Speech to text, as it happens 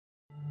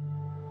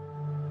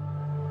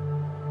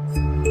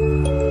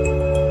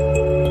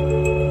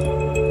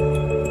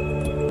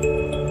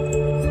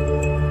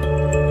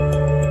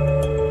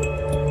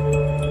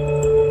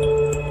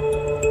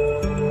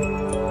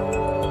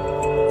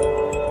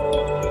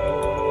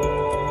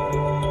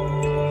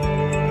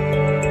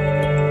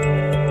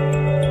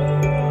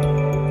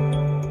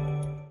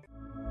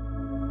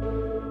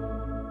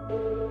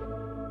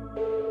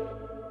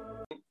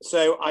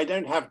So I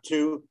don't have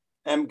to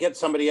get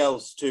somebody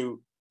else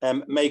to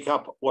make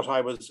up what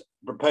I was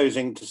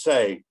proposing to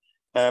say,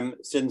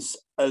 since,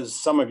 as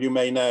some of you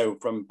may know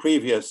from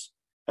previous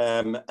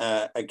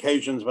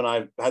occasions when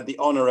I've had the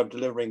honor of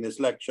delivering this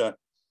lecture,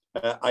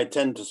 I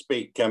tend to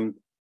speak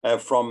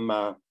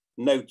from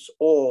notes,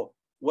 or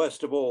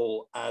worst of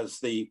all, as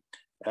the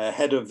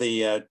head of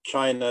the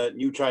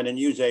New China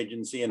News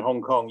Agency in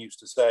Hong Kong used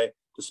to say,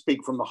 to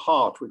speak from the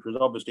heart, which was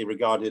obviously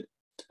regarded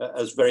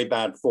as very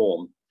bad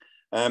form.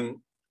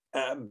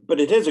 But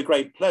it is a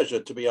great pleasure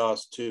to be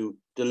asked to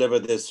deliver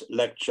this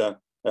lecture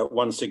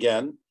once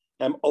again,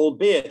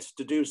 albeit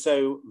to do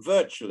so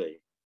virtually.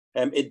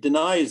 It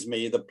denies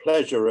me the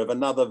pleasure of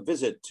another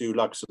visit to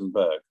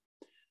Luxembourg.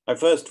 I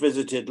first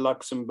visited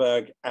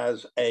Luxembourg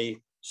as a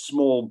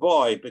small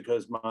boy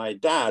because my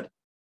dad,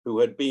 who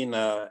had been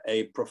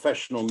a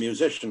professional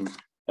musician,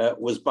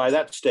 was by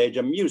that stage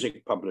a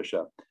music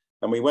publisher.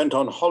 And we went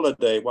on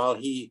holiday while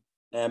he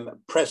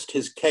pressed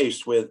his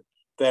case with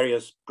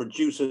various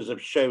producers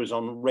of shows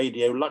on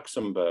Radio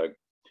Luxembourg.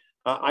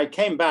 I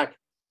came back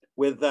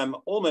with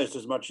almost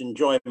as much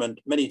enjoyment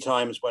many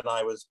times when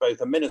I was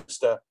both a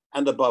minister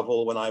and, above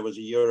all, when I was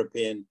a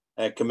European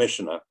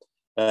commissioner,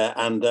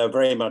 and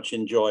very much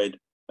enjoyed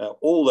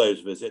all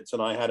those visits.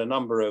 And I had a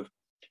number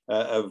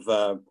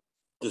of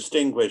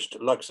distinguished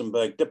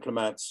Luxembourg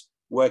diplomats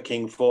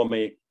working for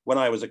me when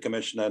I was a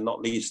commissioner,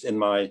 not least in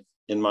my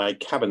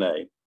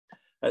cabinet.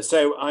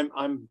 So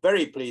I'm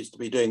very pleased to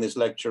be doing this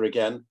lecture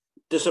again.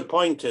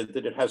 Disappointed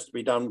that it has to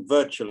be done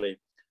virtually,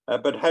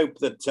 but hope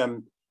that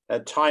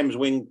Time's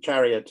winged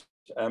chariot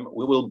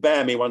will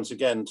bear me once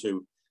again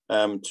to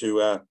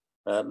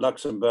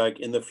Luxembourg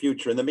in the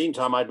future. In the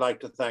meantime, I'd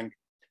like to thank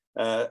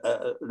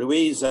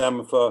Louise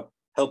for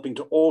helping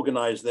to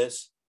organize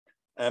this.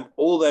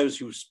 All those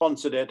who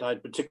sponsored it.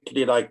 I'd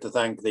particularly like to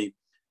thank the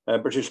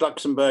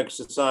British-Luxembourg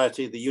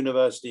Society, the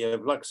University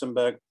of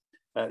Luxembourg,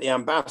 the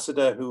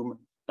ambassador, whom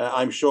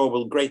I'm sure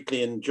will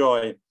greatly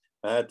enjoy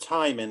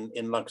time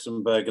in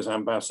Luxembourg as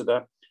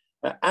ambassador.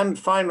 And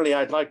finally,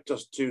 I'd like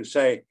just to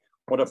say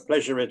what a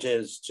pleasure it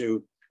is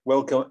to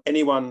welcome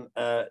anyone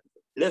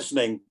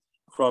listening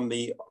from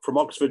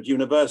Oxford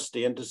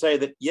University, and to say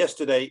that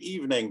yesterday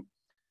evening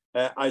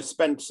I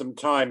spent some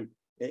time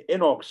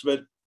in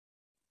Oxford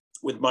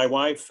with my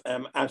wife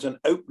at an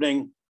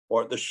opening,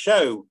 or at the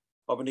show,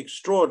 of an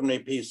extraordinary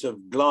piece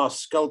of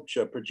glass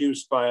sculpture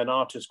produced by an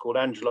artist called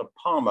Angela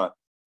Palmer,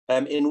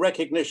 in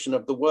recognition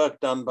of the work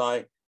done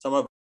by some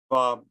of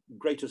our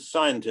greatest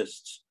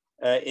scientists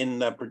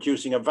in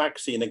producing a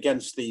vaccine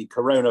against the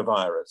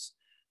coronavirus.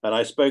 And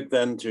I spoke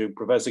then to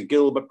Professor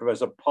Gilbert,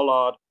 Professor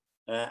Pollard,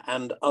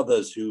 and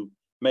others who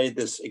made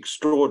this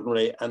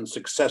extraordinary and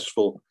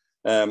successful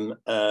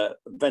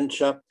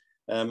venture,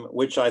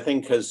 which I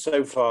think has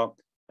so far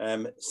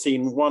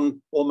seen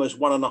almost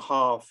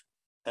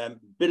 1.5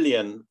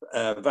 billion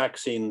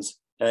vaccines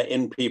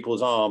in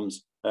people's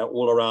arms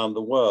all around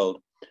the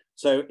world.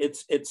 So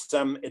it's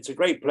a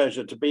great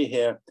pleasure to be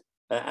here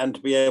and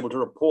to be able to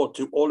report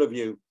to all of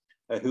you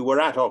who were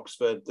at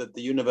Oxford that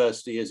the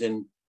university is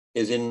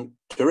in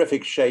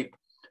terrific shape,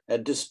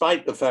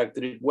 despite the fact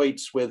that it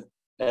waits with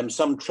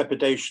some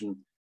trepidation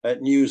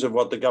news of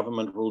what the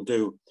government will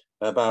do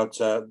about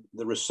the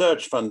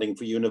research funding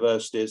for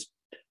universities,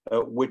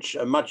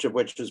 much of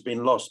which has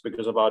been lost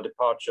because of our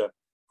departure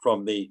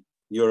from the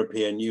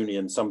European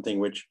Union, something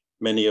which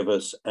many of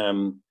us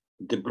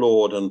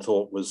deplored and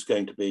thought was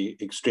going to be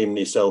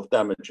extremely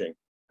self-damaging,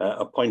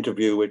 a point of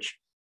view which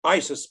I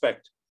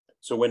suspect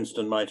Sir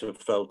Winston might have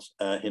felt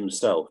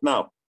himself.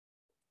 Now,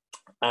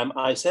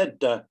 I said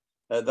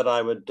that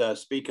I would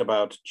speak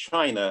about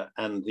China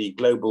and the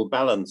global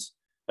balance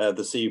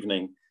this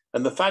evening.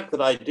 And the fact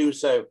that I do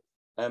so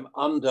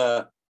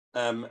under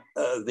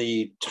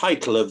the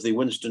title of the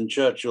Winston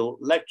Churchill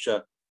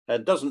lecture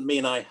doesn't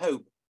mean, I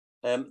hope,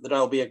 that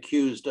I'll be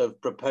accused of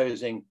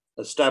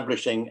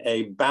establishing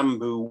a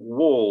bamboo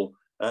wall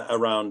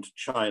around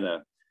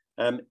China.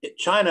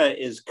 China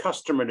is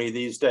customarily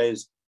these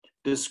days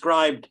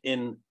described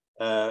in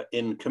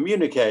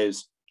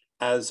communiques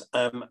as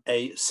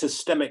a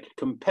systemic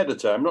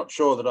competitor. I'm not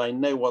sure that I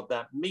know what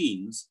that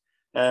means.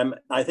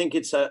 I think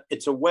it's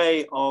a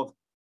way of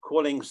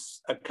calling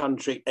a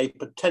country a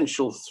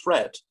potential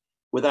threat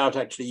without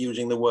actually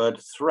using the word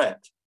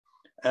threat.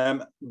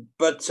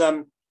 But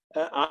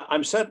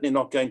I'm certainly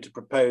not going to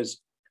propose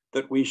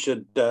that we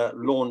should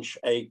launch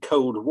a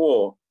Cold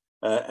War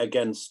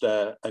against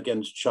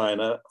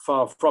China.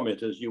 Far from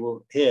it, as you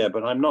will hear.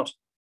 But I'm not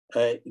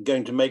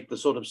going to make the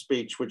sort of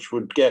speech which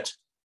would get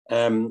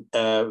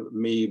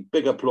me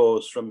big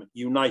applause from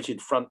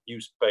United Front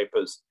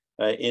newspapers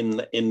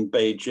in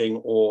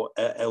Beijing or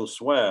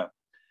elsewhere.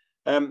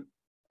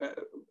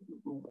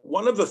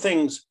 One of the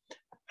things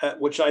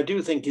which I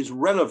do think is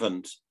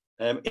relevant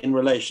in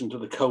relation to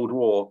the Cold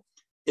War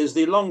is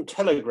the long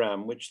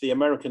telegram which the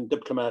American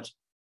diplomat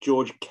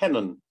George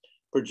Kennan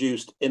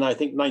produced in, I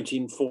think,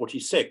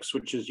 1946,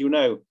 which, as you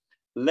know,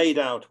 laid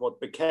out what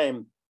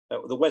became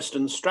the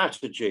Western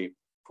strategy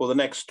for the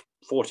next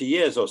 40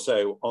 years or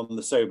so on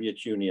the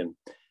Soviet Union.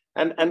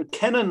 And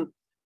Kennan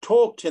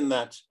talked in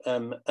that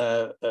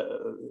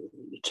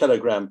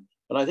telegram,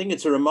 and I think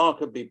it's a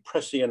remarkably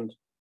prescient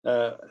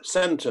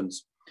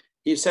sentence.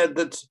 He said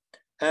that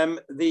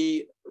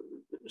the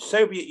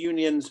Soviet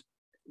Union's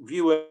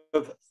view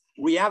of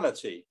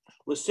reality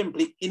was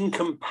simply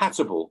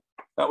incompatible,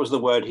 that was the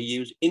word he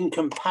used,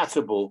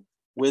 incompatible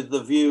with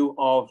the view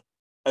of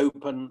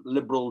open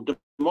liberal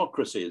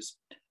democracies.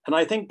 And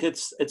I think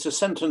it's a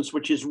sentence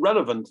which is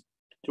relevant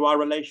to our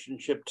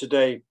relationship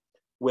today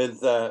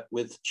with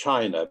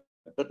China.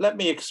 But let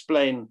me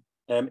explain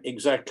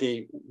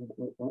exactly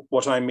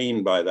what I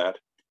mean by that.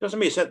 Just let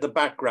me set the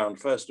background,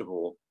 first of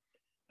all.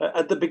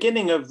 At the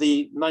beginning of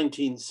the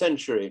 19th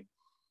century,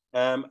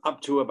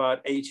 up to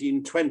about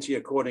 1820,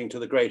 according to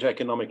the great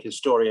economic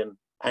historian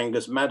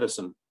Angus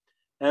Maddison,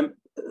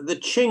 the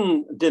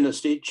Qing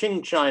dynasty,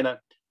 Qing China,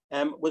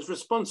 was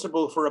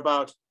responsible for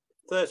about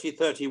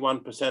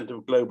 31%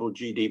 of global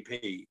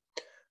GDP.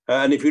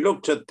 And if you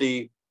looked at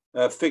the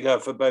figure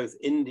for both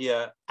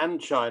India and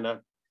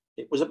China,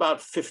 it was about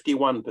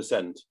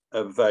 51%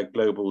 of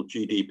global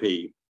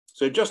GDP.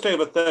 So just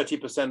over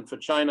 30% for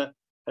China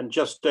and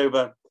just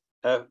over,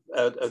 and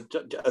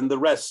the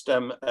rest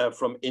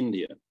from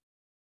India.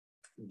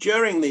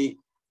 During the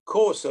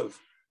course of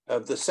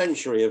the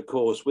century, of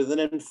course, with an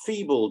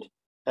enfeebled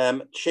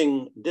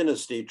Qing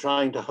dynasty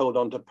trying to hold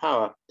on to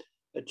power,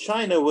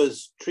 China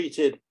was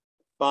treated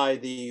by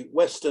the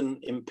Western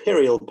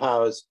imperial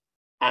powers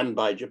and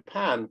by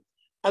Japan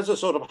as a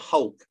sort of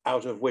hulk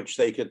out of which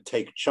they could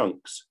take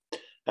chunks.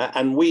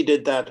 And we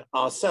did that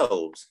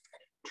ourselves,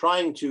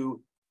 trying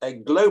to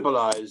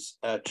globalize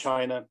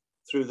China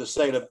through the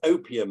sale of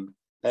opium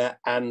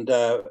and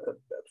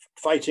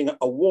fighting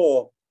a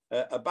war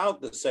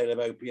about the sale of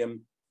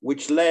opium,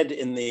 which led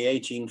in the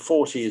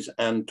 1840s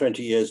and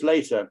 20 years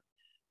later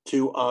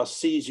to our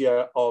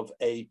seizure of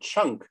a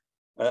chunk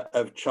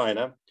of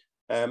China,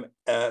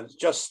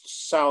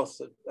 just south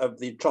of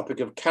the Tropic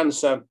of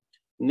Cancer,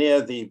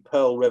 near the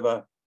Pearl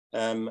River,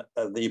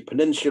 the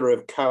peninsula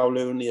of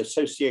Kowloon, the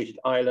associated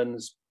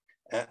islands,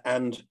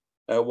 and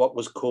what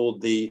was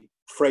called the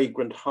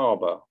Fragrant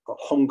Harbor,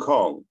 Hong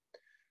Kong.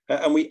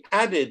 And we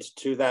added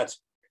to that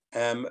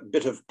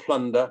bit of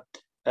plunder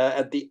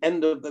at the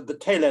end of the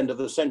tail end of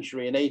the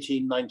century in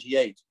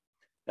 1898.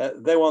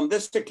 Though on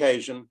this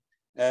occasion,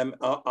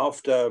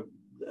 after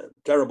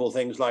terrible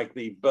things like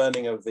the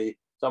burning of the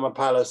Summer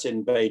Palace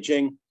in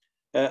Beijing,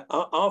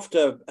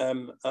 after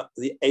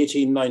the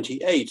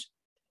 1898,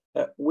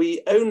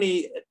 we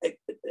only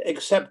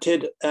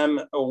accepted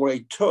or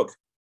we took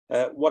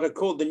what are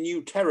called the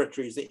new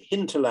territories, the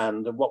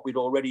hinterland of what we'd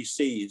already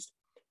seized,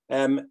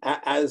 on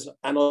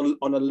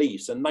a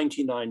lease, a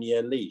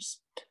 99-year lease.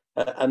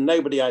 And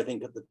nobody, I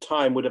think, at the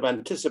time would have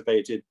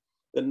anticipated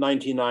that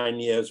 99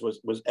 years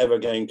was ever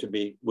going to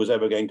be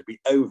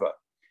over.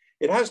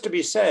 It has to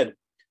be said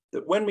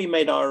that when we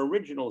made our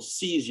original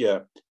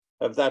seizure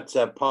of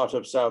that part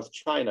of South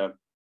China,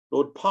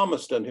 Lord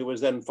Palmerston, who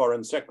was then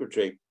Foreign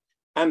Secretary,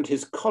 and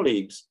his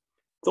colleagues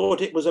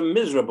thought it was a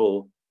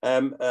miserable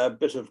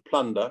bit of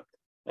plunder,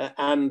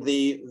 and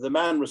the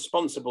man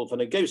responsible for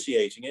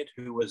negotiating it,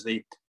 who was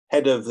the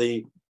head of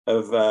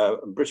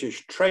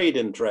British trade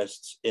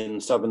interests in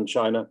southern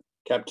China,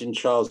 Captain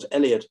Charles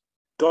Elliot,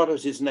 got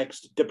as his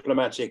next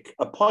diplomatic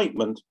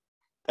appointment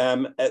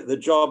the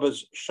job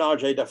as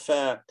chargé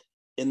d'affaires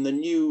in the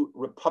new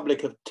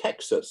Republic of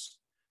Texas.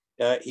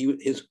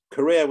 His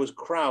career was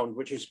crowned,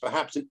 which is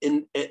perhaps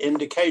an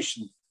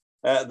indication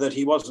that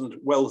he wasn't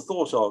well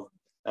thought of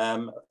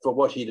for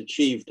what he'd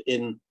achieved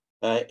in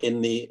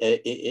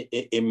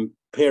the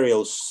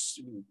imperial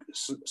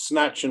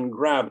snatch and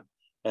grab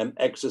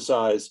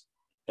exercise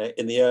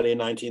in the early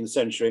 19th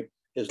century.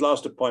 His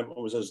last appointment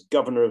was as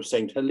governor of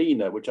St.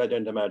 Helena, which I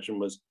don't imagine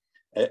was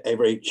a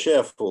very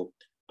cheerful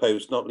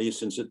post, not least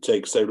since it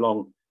takes so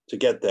long to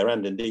get there,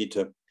 and indeed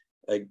to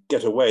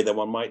get away, that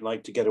one might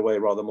like to get away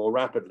rather more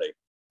rapidly.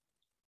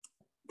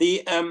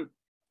 The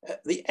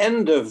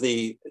end of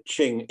the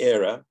Qing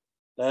era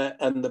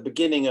and the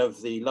beginning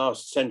of the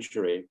last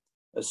century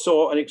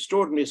saw an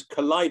extraordinary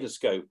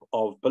kaleidoscope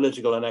of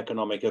political and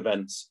economic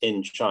events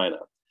in China.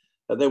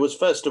 There was,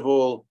 first of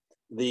all,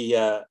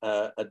 the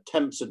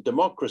attempts at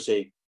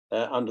democracy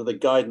under the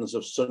guidance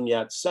of Sun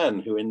Yat-sen,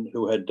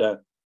 who had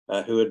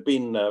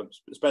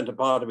spent a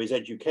part of his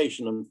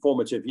education and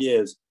formative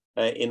years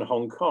in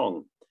Hong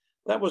Kong.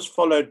 That was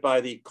followed by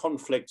the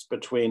conflicts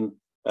between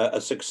a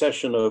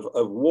succession of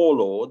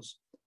warlords,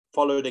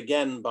 followed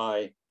again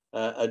by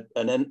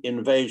an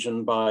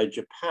invasion by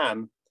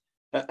Japan,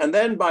 and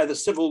then by the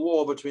civil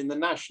war between the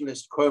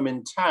nationalist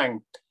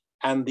Kuomintang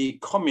and the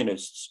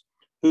communists,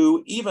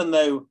 who, even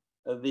though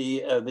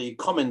the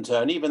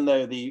Comintern, even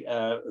though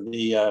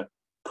the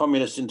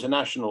Communist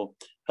International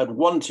had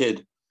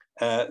wanted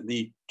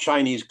the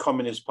Chinese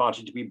Communist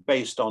Party to be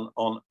based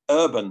on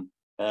urban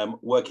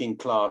working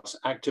class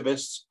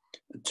activists,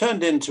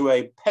 turned into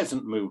a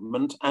peasant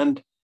movement.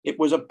 And it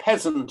was a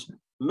peasant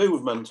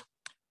movement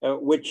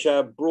which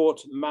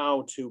brought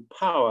Mao to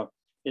power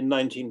in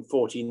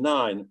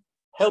 1949,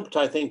 helped,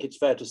 I think it's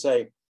fair to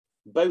say,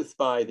 both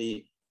by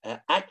the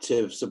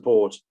active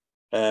support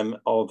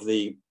of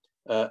the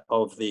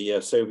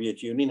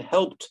Soviet Union,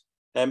 helped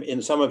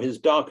in some of his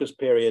darkest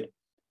period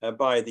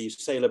by the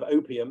sale of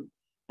opium,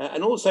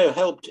 and also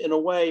helped in a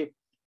way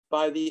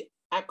by the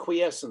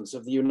acquiescence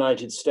of the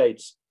United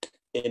States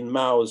in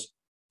Mao's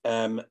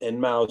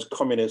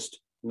communist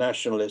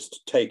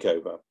nationalist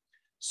takeover.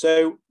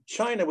 So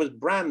China was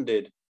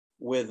branded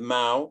with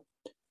Mao,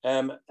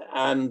 who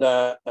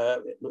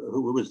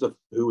was of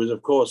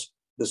course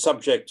the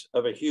subject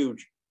of a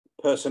huge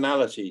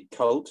personality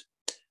cult,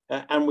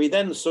 and we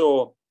then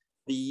saw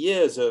the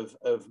years of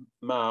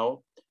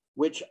Mao,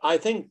 which I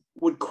think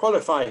would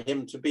qualify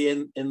him to be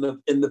in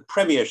the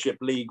Premiership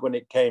League when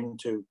it came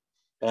to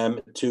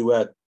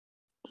 19th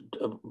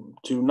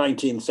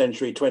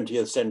century,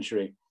 20th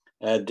century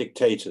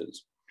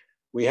dictators.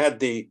 We had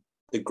the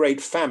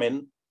Great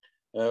Famine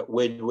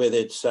with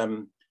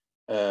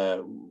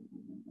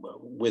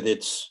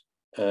its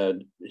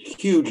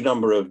huge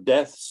number of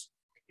deaths,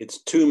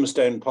 its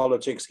tombstone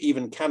politics,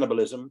 even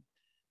cannibalism.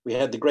 We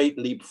had the Great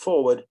Leap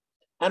Forward,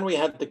 and we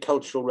had the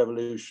Cultural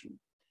Revolution.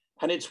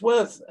 And it's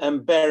worth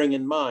bearing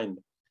in mind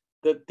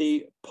that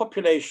the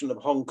population of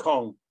Hong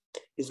Kong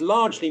is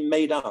largely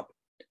made up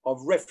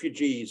of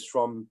refugees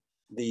from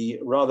the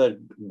rather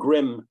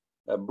grim,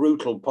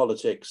 brutal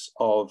politics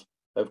of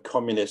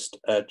communist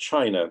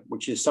China,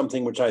 which is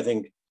something which I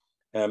think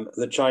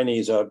the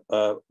Chinese are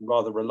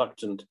rather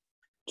reluctant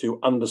to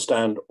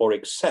understand or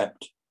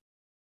accept.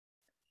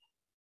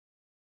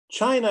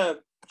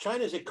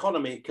 China's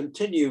economy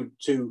continued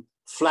to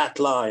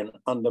flatline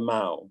under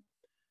Mao.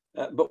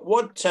 But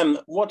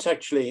what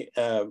actually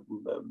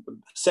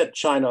set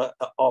China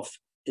off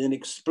in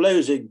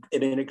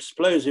an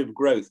explosive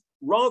growth,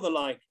 rather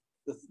like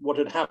what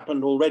had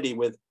happened already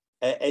with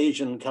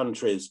Asian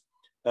countries,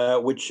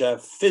 which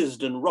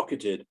fizzed and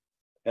rocketed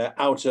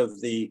out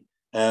of the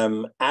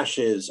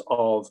ashes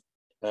of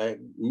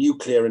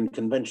nuclear and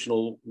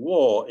conventional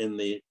war in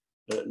the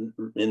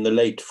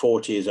late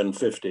 40s and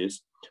 50s.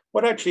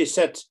 What actually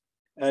set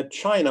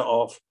China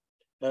off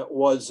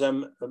was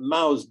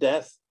Mao's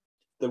death,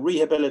 the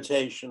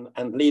rehabilitation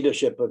and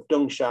leadership of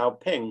Deng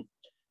Xiaoping,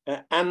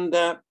 and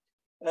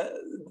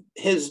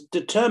his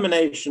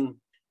determination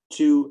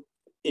to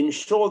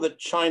ensure that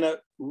China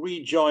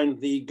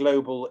rejoined the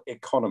global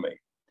economy.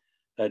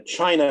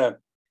 China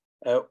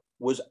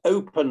was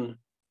open.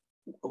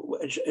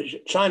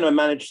 China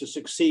managed to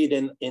succeed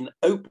in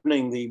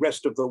opening the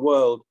rest of the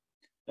world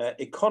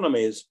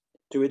economies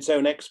to its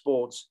own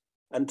exports,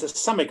 and to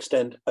some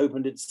extent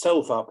opened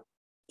itself up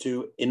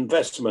to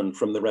investment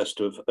from the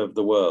rest of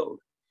the world.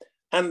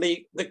 And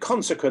the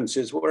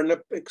consequences were an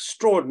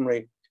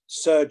extraordinary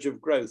surge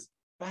of growth,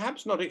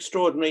 perhaps not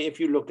extraordinary if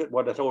you looked at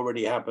what had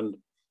already happened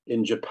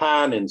in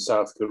Japan, in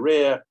South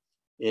Korea,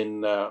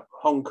 in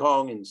Hong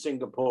Kong, in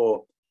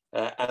Singapore,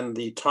 and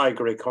the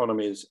tiger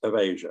economies of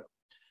Asia.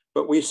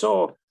 But we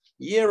saw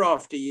year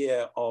after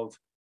year of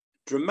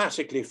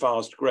dramatically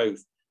fast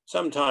growth,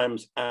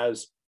 sometimes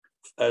as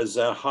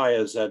high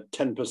as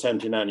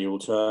 10% in annual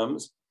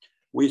terms.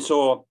 We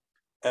saw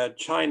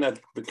China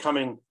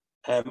becoming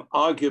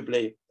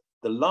arguably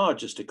the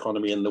largest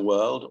economy in the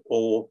world,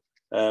 or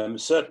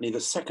certainly the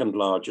second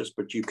largest,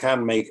 but you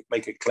can make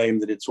a claim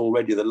that it's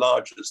already the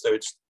largest, though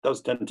it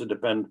does tend to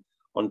depend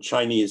on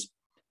Chinese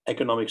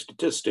economic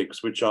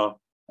statistics, which are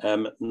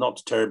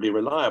not terribly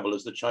reliable,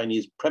 as the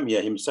Chinese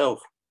premier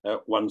himself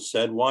once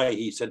said. Why,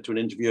 he said to an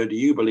interviewer, do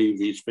you believe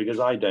these figures?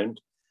 I don't.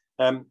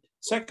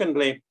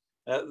 Secondly,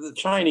 the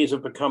Chinese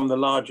have become the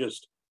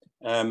largest,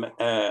 not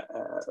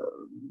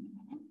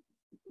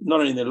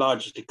only the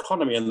largest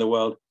economy in the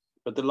world,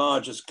 but the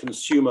largest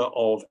consumer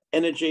of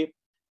energy,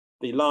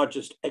 the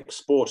largest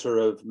exporter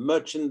of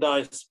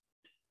merchandise.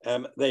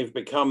 They've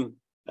become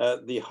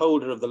the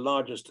holder of the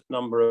largest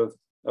number of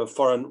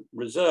foreign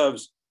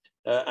reserves,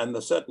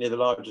 and certainly the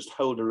largest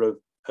holder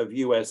of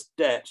US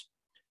debt.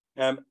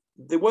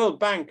 The World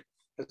Bank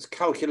has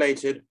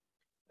calculated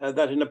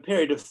that in a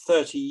period of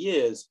 30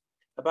 years,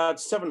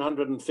 about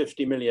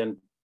 750 million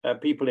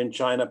people in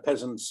China,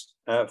 peasants,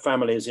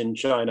 families in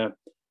China,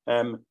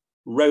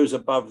 rose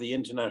above the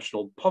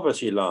international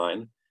poverty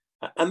line.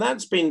 And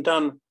that's been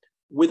done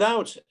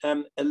without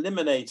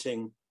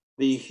eliminating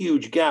the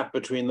huge gap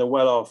between the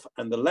well-off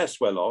and the less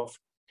well-off.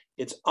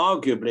 It's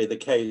arguably the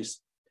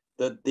case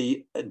that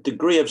the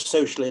degree of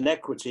social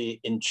inequity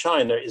in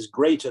China is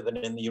greater than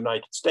in the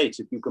United States.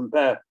 If you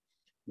compare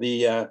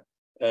the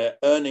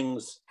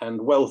earnings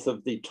and wealth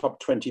of the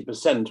top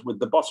 20% with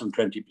the bottom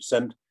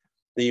 20%,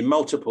 the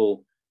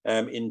multiple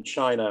in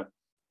China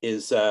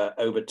is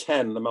over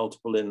 10. The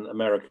multiple in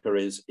America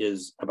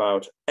is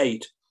about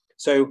 8.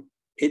 So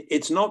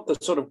it's not the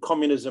sort of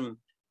communism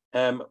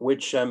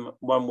which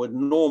one would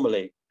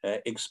normally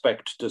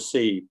expect to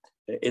see.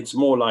 It's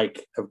more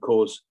like, of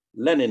course,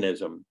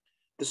 Leninism.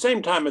 At the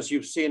same time as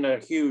you've seen a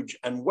huge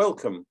and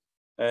welcome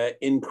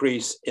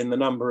increase in the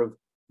number of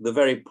the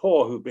very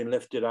poor who've been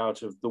lifted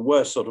out of the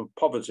worst sort of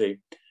poverty,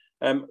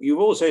 you've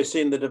also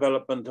seen the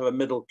development of a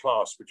middle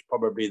class, which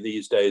probably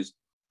these days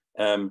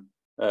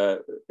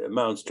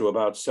amounts to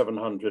about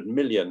 700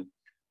 million,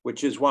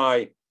 which is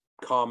why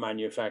car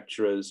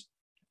manufacturers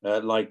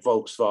like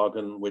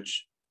Volkswagen,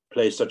 which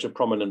play such a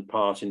prominent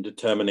part in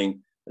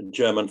determining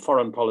German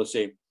foreign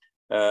policy,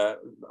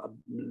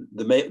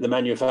 the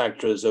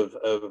manufacturers of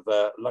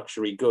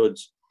luxury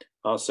goods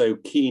are so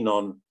keen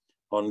on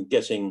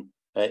getting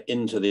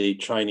into the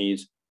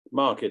Chinese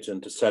market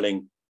and to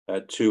selling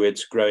to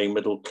its growing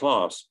middle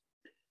class.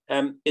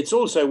 It's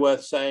also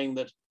worth saying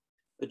that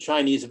the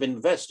Chinese have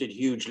invested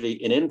hugely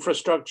in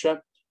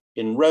infrastructure,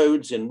 in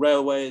roads, in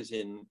railways,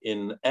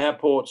 in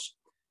airports,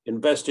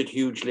 invested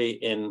hugely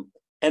in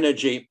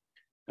energy,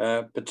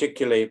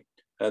 particularly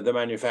the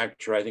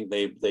manufacture. I think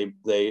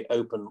they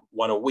open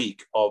one a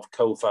week of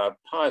coal-fired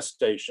power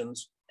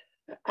stations,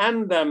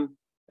 and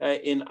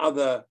in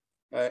other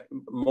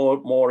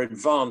more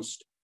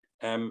advanced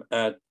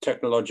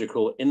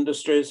technological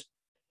industries.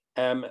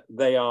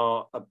 They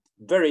are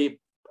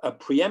a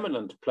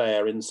preeminent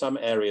player in some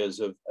areas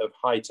of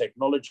high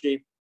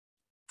technology,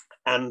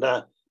 and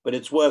but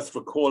it's worth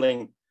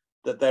recalling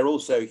that they're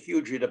also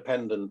hugely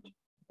dependent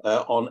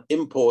on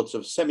imports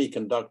of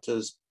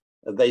semiconductors.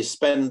 They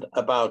spend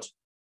about,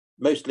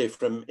 mostly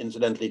from,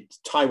 incidentally,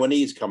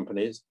 Taiwanese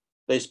companies,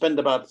 they spend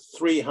about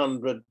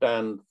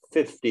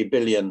 $350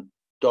 billion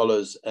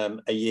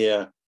a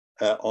year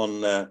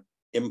on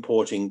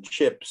importing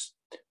chips,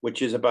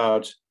 which is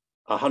about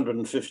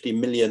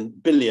 150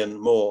 billion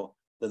more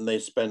than they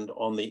spend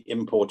on the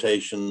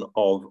importation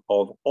of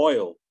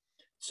oil.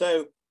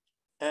 So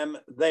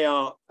they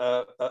are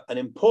an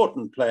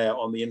important player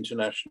on the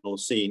international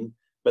scene,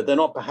 but they're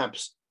not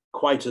perhaps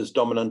quite as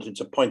dominant.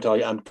 It's a point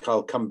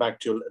I'll come back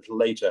to a little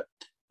later,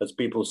 as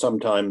people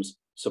sometimes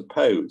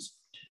suppose.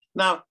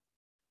 Now,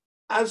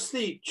 as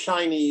the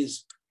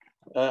Chinese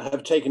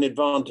have taken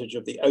advantage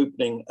of the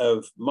opening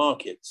of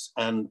markets,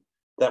 and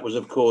that was,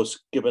 of course,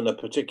 given a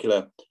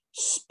particular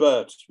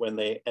spurt when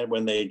they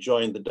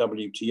joined the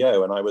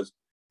WTO, and I was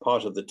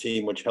part of the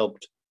team which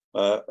helped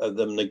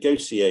them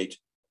negotiate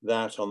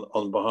that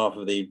on behalf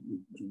of the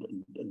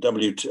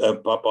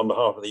on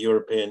behalf of the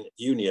European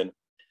Union.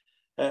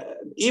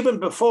 Even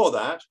before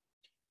that,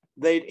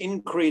 they'd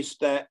increased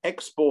their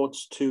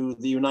exports to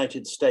the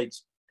United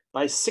States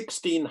by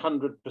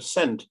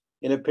 1,600%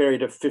 in a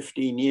period of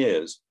 15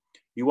 years.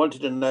 You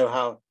wanted to know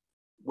how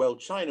well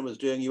China was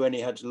doing, you only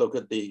had to look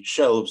at the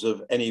shelves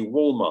of any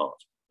Walmart.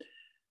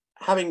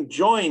 Having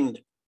joined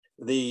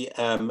the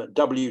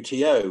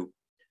WTO,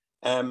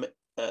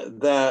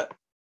 their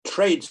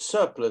trade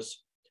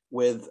surplus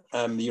with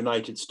the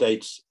United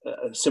States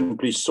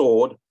simply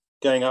soared,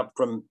 going up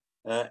from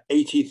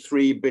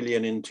 83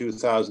 billion in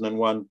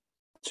 2001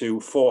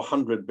 to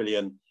 400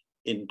 billion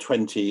in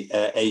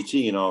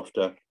 2018,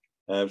 after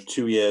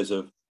 2 years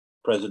of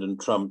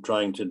President Trump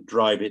trying to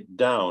drive it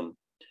down.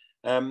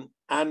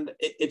 And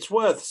it's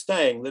worth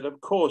saying that, of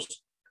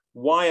course,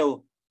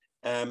 while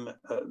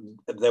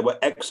there were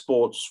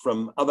exports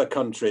from other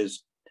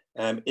countries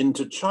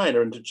into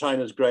China, into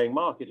China's growing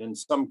market, and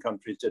some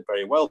countries did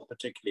very well,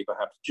 particularly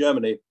perhaps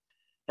Germany,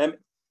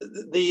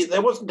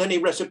 there wasn't any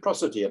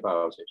reciprocity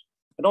about it.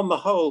 And on the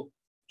whole,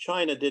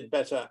 China did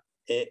better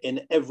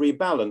in every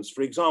balance.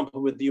 For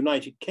example, with the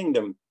United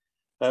Kingdom,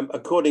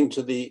 according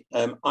to the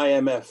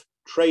IMF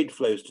trade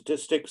flow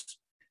statistics,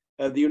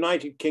 the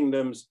United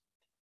Kingdom's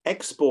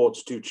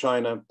exports to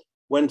China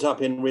went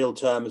up in real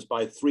terms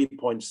by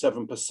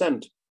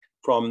 3.7%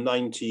 from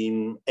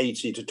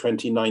 1980 to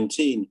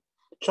 2019.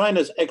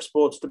 China's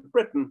exports to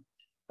Britain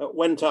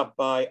went up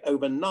by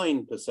over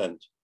 9%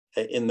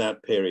 in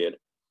that period.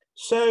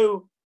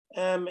 So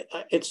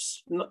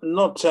it's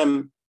not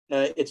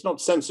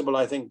sensible,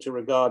 I think, to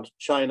regard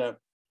China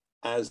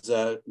as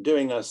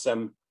doing us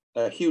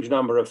a huge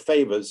number of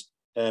favors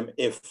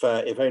if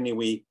only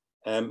we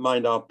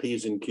mind our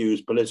P's and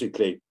Q's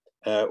politically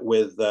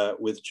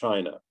with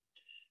China.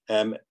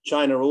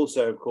 China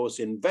also, of course,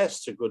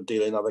 invests a good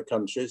deal in other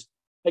countries.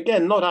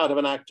 Again, not out of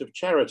an act of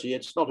charity.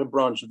 It's not a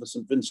branch of the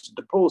St. Vincent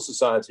de Paul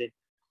Society,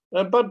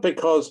 but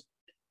because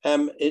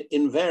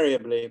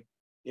invariably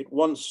it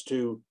wants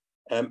to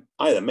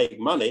either make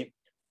money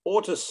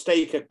or to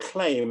stake a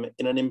claim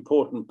in an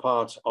important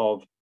part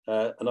of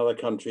another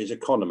country's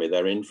economy,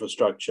 their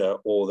infrastructure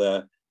or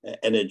their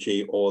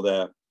energy or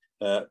their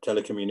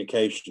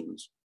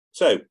telecommunications.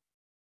 So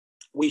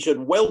we should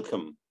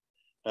welcome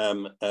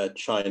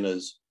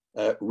China's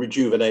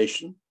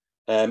rejuvenation.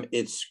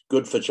 It's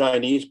good for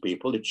Chinese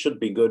people. It should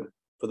be good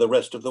for the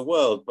rest of the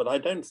world. But I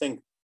don't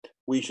think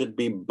we should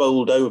be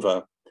bowled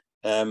over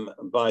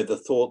by the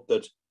thought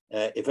that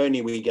if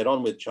only we get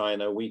on with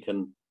China, we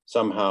can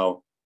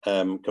somehow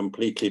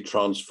completely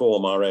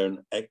transform our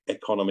own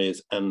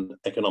economies and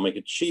economic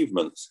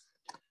achievements.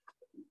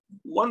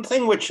 One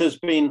thing which has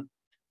been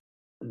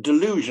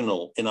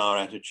delusional in our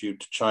attitude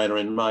to China,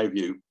 in my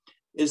view,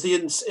 is the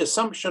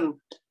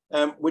assumption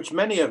which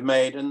many have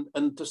made,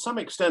 and to some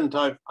extent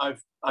I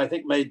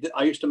think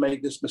I used to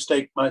make this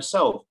mistake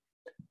myself,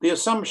 the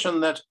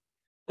assumption that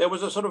there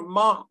was a sort of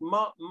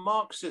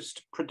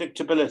Marxist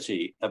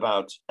predictability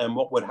about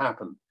what would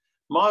happen.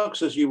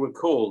 Marx, as you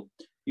recall,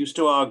 used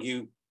to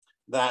argue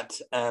that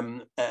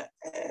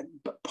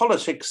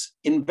politics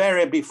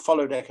invariably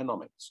followed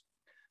economics.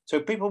 So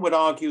people would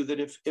argue that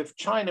if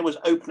China was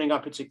opening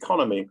up its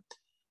economy,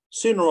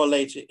 sooner or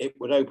later it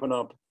would open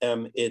up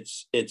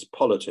its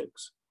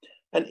politics.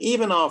 And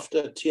even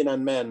after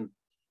Tiananmen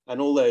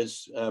and all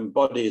those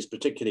bodies,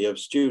 particularly of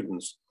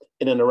students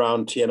in and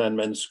around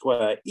Tiananmen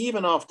Square,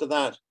 even after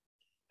that,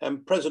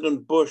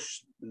 President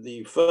Bush,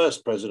 the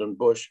first President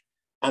Bush,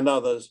 and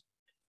others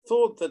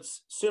thought that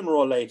sooner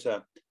or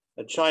later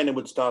China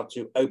would start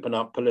to open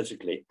up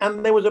politically.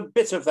 And there was a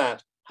bit of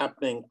that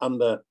happening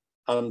under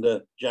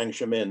Jiang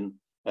Zemin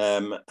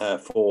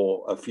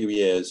for a few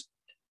years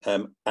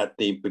at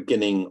the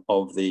beginning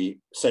of the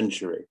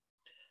century.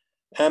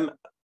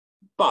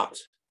 But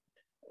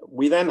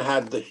we then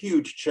had the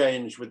huge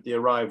change with the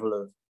arrival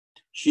of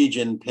Xi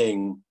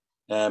Jinping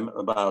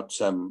about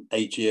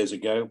 8 years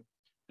ago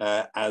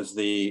as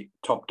the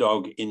top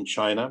dog in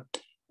China.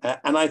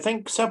 And I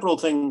think several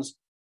things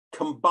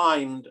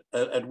combined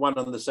at one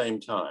and the same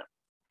time.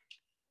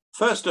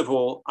 First of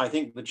all, I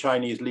think the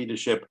Chinese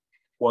leadership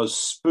was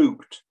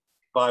spooked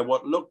by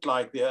what looked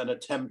like an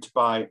attempt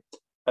by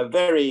a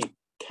very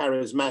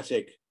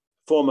charismatic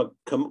former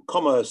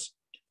commerce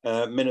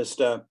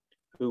minister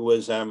who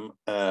was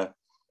the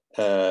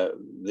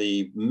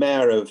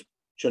mayor of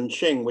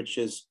Chongqing, which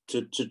is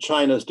to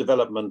China's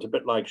development a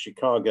bit like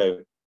Chicago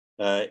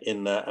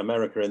in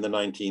America in the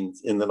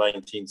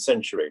 19th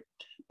century.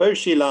 Bo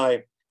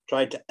Xilai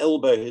tried to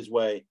elbow his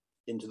way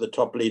into the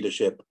top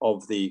leadership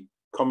of the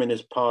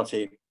Communist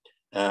Party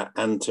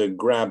and to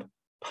grab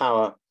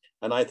power.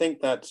 And I think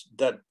that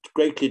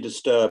greatly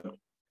disturbed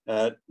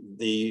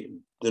the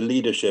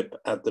leadership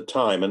at the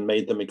time and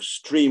made them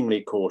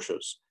extremely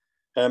cautious.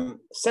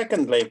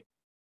 Secondly,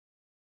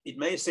 it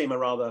may seem a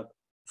rather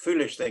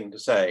foolish thing to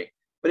say,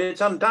 but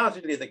it's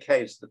undoubtedly the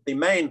case that the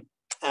main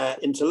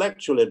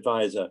intellectual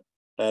advisor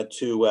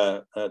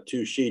to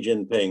Xi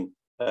Jinping,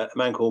 a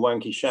man called Wang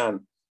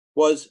Qishan,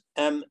 was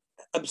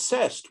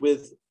obsessed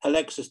with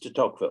Alexis de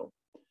Tocqueville,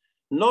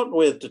 not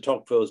with de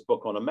Tocqueville's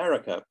book on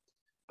America,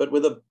 but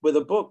with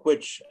a book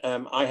which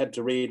I had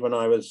to read when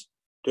I was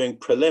doing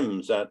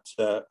prelims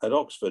at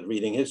Oxford,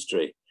 reading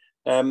history,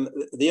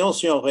 the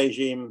Ancien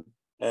Régime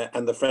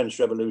and the French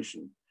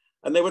Revolution.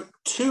 And there were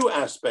two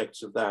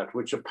aspects of that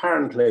which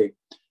apparently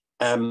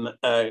Wang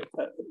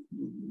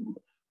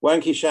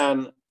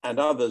Qishan and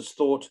others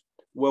thought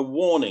were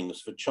warnings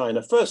for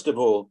China. First of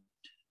all,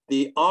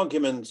 the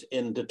argument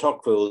in de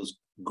Tocqueville's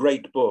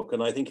great book,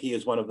 and I think he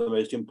is one of the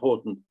most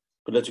important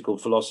political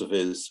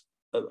philosophers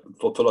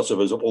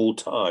of all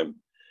time.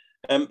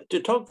 De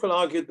Tocqueville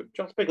argued that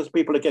just because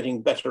people are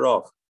getting better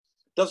off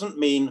doesn't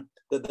mean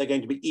that they're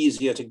going to be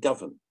easier to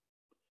govern,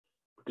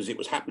 because it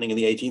was happening in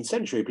the 18th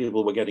century.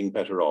 People were getting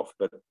better off,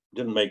 but it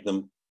didn't make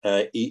them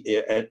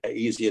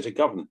easier to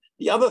govern.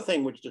 The other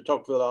thing which de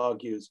Tocqueville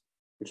argues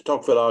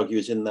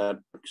in that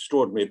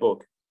extraordinary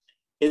book,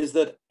 is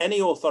that any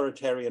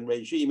authoritarian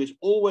regime is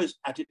always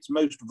at its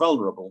most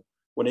vulnerable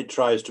when it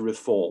tries to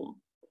reform.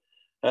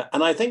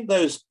 And I think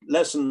those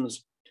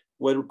lessons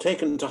were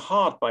taken to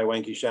heart by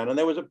Wang Qishan. And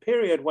there was a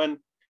period when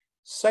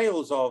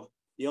sales of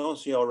the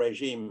Ancien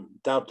Régime,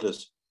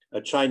 doubtless a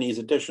Chinese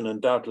edition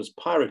and doubtless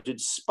pirated,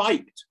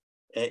 spiked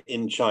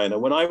in China.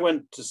 When I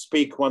went to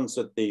speak once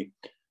at the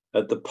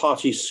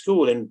party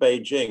school in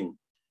Beijing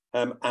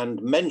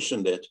and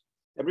mentioned it,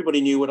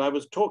 everybody knew what I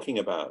was talking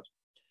about.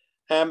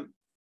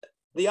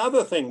 The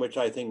other thing which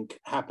I think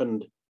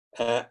happened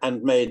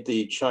and made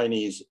the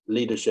Chinese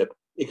leadership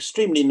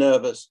extremely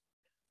nervous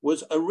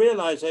was a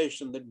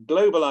realization that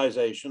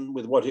globalization,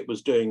 with what it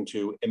was doing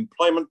to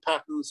employment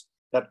patterns,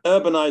 that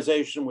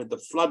urbanization with the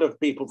flood of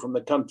people from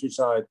the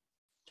countryside,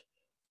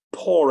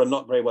 poor and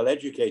not very well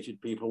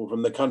educated people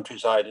from the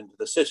countryside into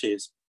the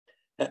cities,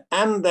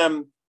 and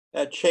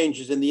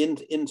changes in the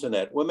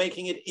internet were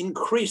making it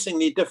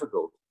increasingly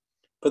difficult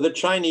for the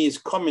Chinese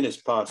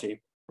Communist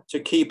Party to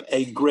keep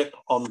a grip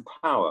on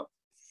power.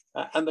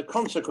 And the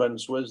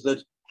consequence was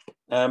that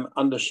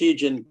under Xi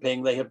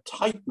Jinping, they have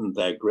tightened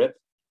their grip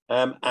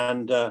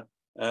and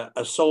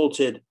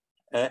assaulted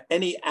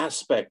any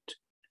aspect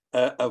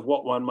of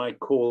what one might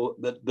call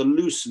the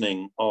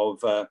loosening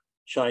of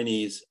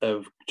Chinese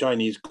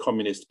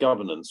communist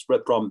governance,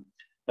 from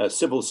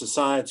civil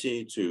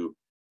society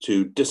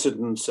to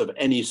dissidents of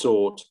any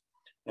sort,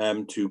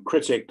 to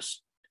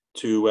critics,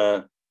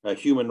 to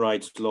human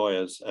rights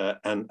lawyers,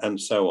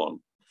 and so on.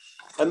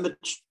 And the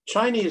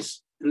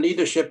Chinese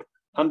leadership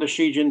under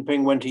Xi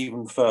Jinping went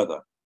even further.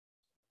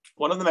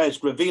 One of the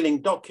most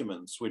revealing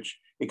documents which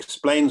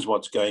explains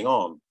what's going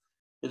on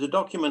is a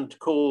document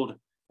called,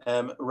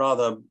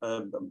 rather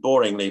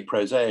boringly,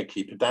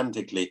 prosaically,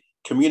 pedantically,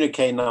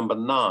 Communique number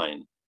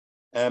 9.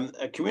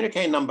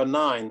 Communique number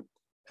 9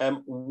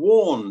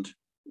 warned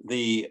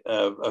the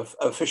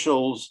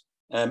officials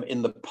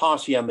in the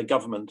party and the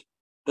government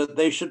that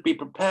they should be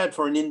prepared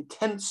for an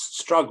intense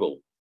struggle,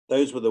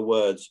 those were the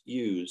words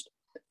used,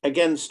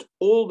 against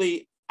all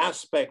the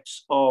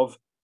aspects of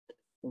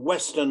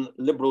Western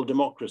liberal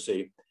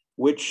democracy,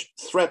 which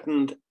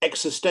threatened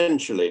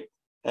existentially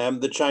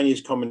the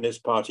Chinese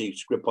Communist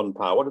Party's grip on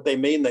power. What did they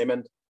mean? They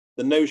meant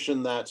the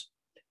notion that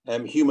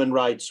human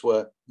rights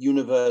were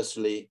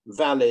universally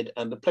valid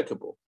and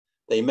applicable.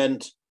 They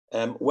meant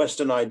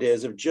Western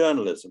ideas of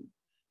journalism.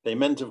 They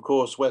meant, of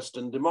course,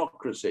 Western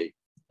democracy.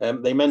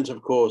 They meant,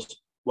 of course,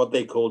 what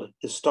they called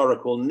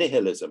historical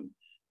nihilism,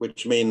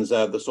 which means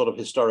the sort of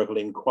historical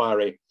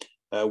inquiry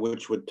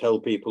which would tell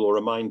people or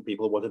remind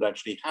people what had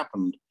actually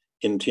happened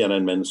in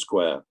Tiananmen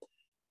Square.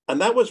 And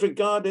that was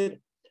regarded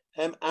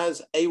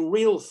as a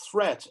real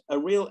threat, a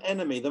real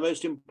enemy, the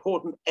most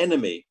important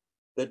enemy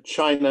that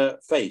China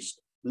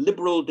faced,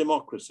 liberal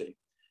democracy.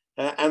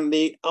 And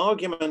the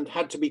argument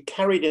had to be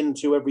carried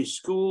into every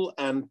school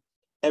and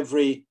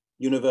every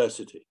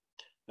university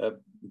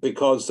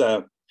because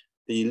the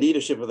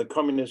leadership of the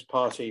Communist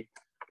Party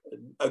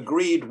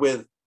agreed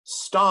with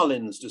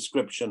Stalin's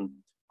description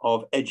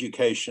of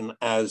education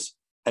as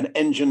an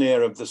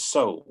engineer of the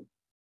soul.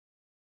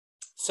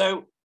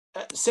 So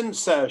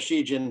since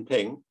Xi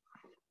Jinping,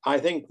 I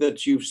think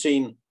that you've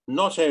seen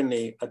not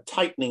only a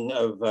tightening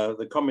of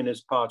the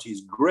Communist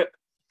Party's grip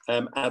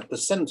at the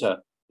center,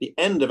 the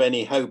end of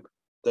any hope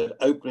that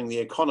opening the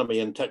economy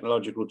and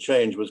technological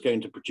change was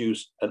going to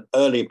produce an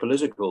early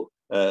political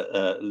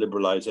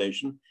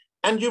liberalization.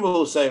 And you've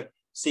also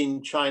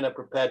seen China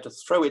prepared to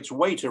throw its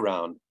weight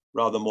around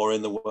rather more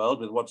in the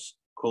world with what's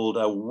called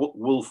a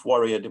wolf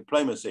warrior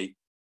diplomacy,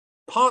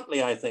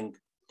 partly, I think,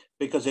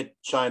 because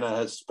China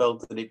has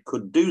felt that it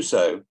could do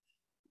so,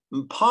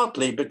 and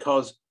partly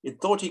because it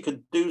thought it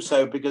could do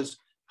so because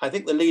I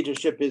think the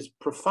leadership is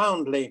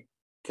profoundly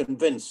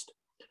convinced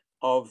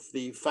of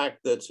the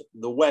fact that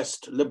the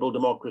West, liberal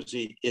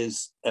democracy,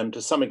 is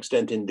to some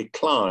extent in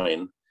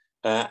decline,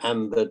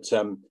 and that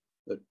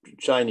the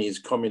Chinese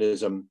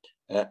communism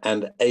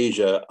and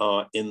Asia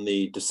are in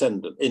the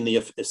ascendant.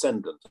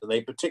 And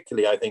they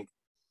particularly, I think,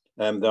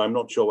 though I'm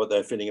not sure what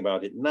they're feeling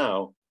about it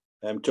now,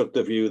 took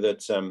the view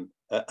that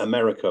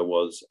America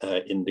was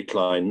in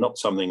decline, not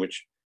something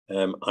which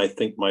I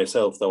think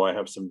myself, though I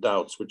have some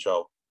doubts, which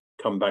I'll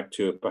come back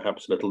to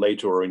perhaps a little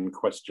later or in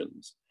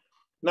questions.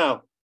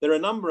 Now, there are a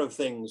number of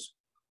things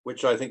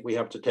which I think we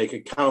have to take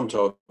account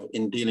of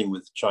in dealing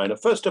with China.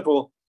 First of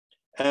all,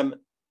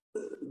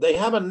 they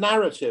have a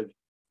narrative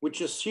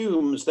which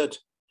assumes that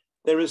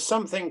there is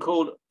something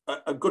called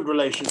a good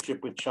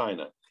relationship with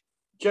China.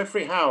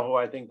 Geoffrey Howe, who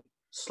I think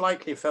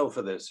slightly fell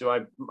for this, who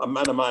a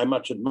man of I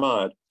much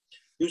admired,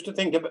 used to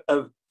think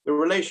of the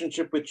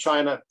relationship with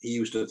China. He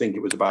used to think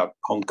it was about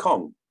Hong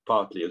Kong,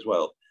 partly as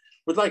well,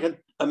 was like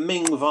a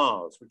Ming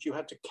vase, which you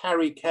had to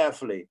carry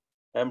carefully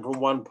from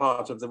one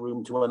part of the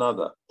room to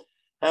another.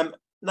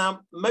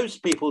 Now,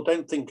 most people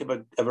don't think of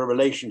a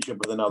relationship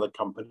with another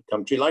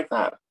country like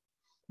that.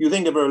 You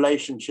think of a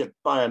relationship,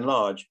 by and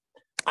large,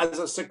 as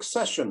a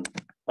succession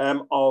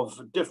of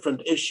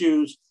different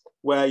issues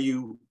where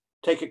you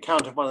take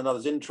account of one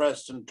another's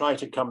interests and try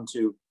to come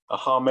to a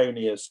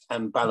harmonious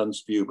and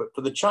balanced view. But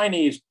for the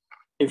Chinese,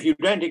 if you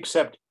don't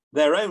accept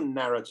their own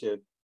narrative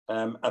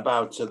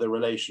about the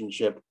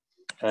relationship,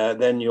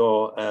 then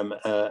you're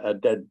a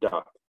dead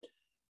duck.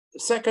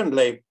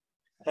 Secondly,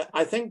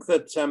 I think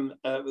that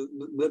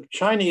the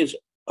Chinese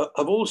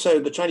have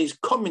also, the Chinese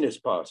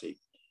Communist Party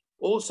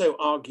also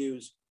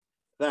argues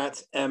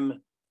that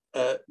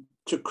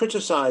to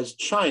criticize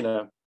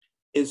China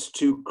is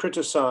to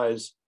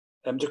criticize,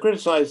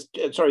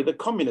 the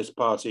Communist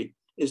Party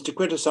is to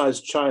criticize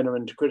China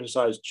and to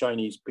criticize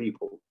Chinese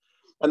people.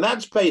 And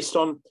that's based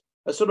on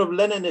a sort of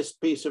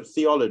Leninist piece of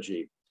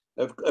theology,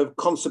 of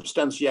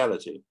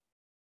consubstantiality.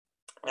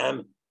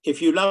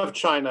 If you love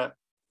China,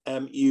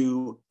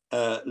 you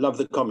love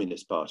the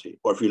Communist Party,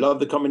 or if you love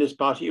the Communist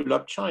Party, you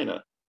love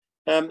China.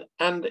 And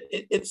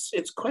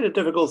it's quite a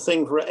difficult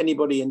thing for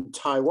anybody in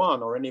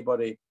Taiwan or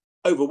anybody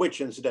over which,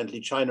 incidentally,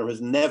 China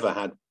has never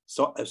had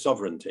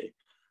sovereignty,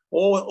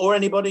 or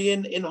anybody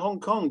in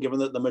Hong Kong, given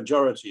that the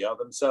majority are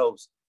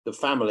themselves the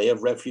family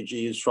of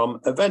refugees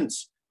from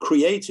events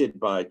created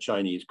by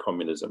Chinese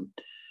communism.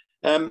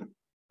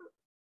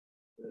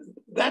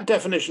 That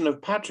definition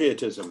of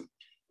patriotism,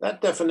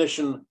 that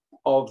definition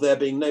of there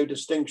being no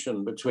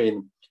distinction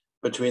between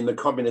the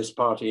Communist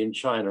Party in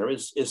China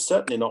is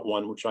certainly not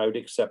one which I would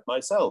accept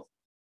myself.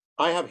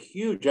 I have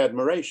huge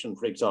admiration,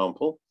 for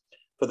example,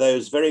 for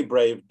those very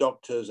brave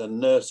doctors and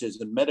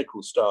nurses and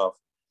medical staff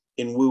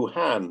in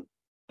Wuhan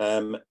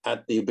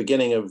at the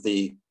beginning of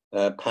the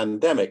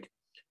pandemic,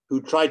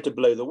 who tried to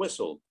blow the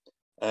whistle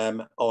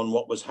on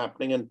what was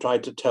happening and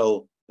tried to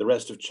tell the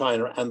rest of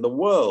China and the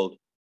world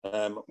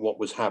what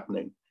was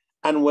happening,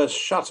 and were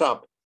shut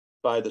up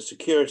by the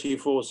security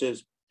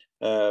forces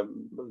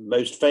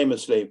most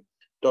famously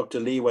Dr.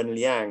 Li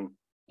Wenliang,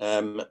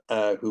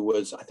 who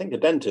was, I think, a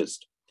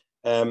dentist,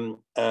 died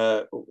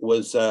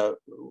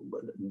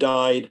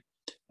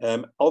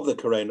of the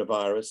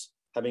coronavirus,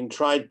 having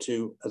tried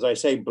to, as I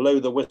say, blow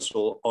the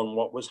whistle on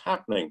what was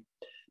happening.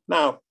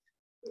 Now,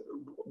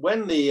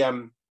 when the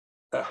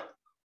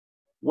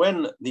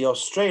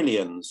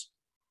Australians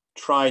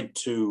tried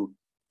to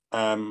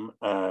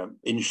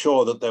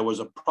ensure that there was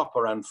a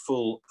proper and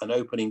full and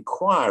open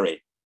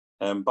inquiry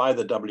by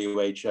the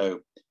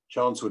WHO,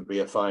 chance would be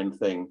a fine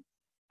thing,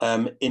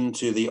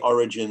 into the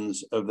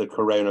origins of the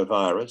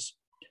coronavirus.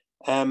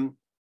 And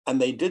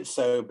they did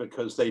so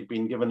because they'd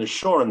been given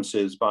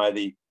assurances by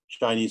the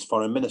Chinese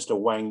Foreign Minister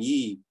Wang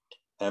Yi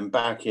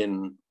back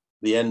in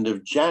the end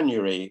of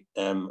January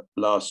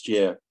last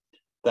year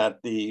that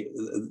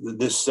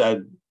this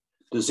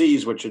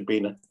disease, which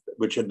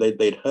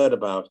they'd heard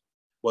about,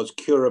 was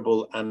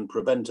curable and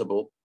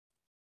preventable,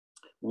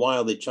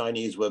 while the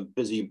Chinese were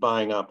busy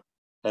buying up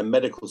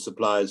medical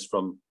supplies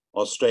from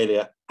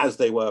Australia, as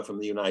they were from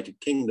the United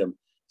Kingdom.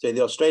 So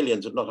the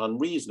Australians had not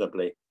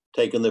unreasonably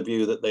taken the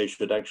view that they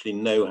should actually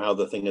know how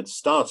the thing had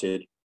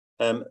started.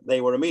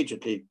 They were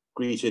immediately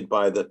greeted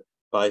by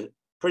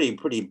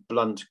pretty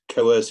blunt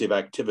coercive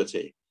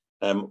activity,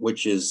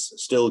 which is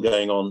still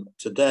going on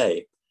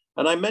today.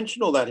 And I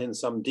mention all that in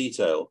some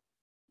detail,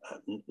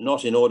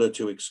 not in order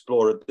to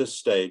explore at this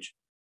stage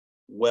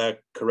where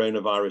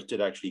coronavirus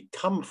did actually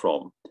come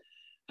from,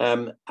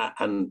 and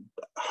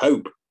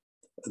hope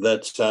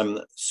that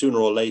sooner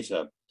or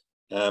later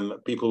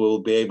people will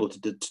be able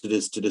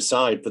to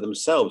decide for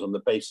themselves on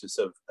the basis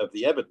of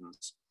the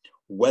evidence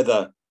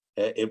whether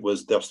it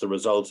was just the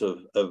result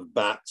of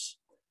bats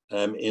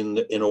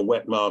in a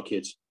wet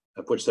market,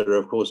 of which there are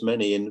of course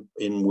many in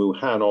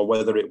Wuhan, or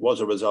whether it was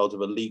a result of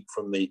a leak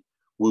from the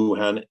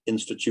Wuhan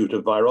Institute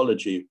of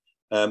Virology,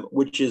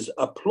 which is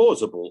a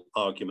plausible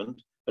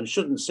argument and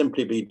shouldn't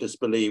simply be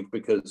disbelieved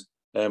because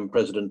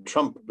President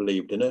Trump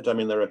believed in it. I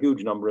mean, there are a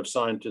huge number of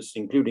scientists,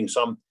 including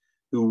some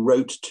who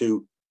wrote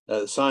to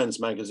Science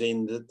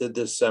magazine that did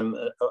this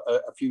a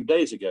few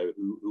days ago,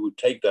 who would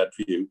take that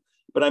view.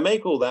 But I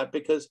make all that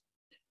because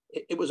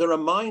it was a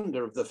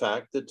reminder of the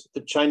fact that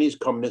the Chinese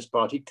Communist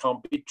Party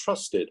can't be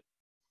trusted.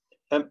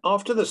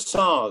 After the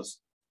SARS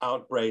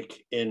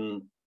outbreak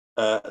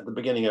at the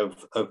beginning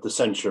of the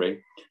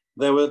century,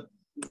 there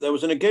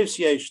was a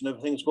negotiation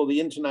of things called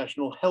the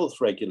International Health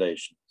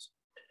Regulations,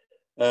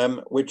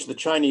 which the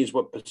Chinese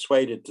were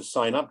persuaded to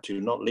sign up to,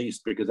 not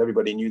least because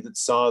everybody knew that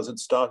SARS had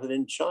started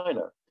in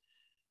China.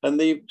 And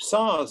the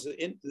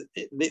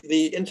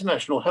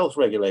International Health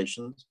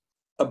Regulations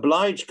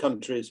oblige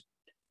countries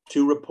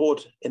to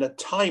report in a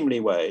timely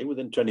way,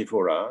 within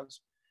 24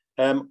 hours,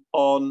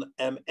 on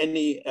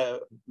any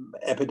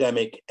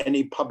epidemic,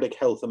 any public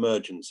health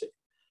emergency.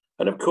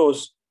 And of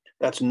course,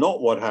 that's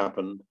not what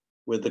happened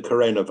with the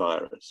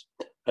coronavirus.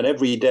 And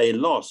every day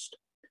lost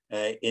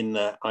in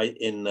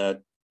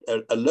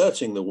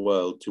alerting the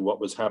world to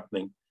what was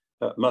happening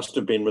must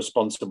have been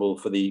responsible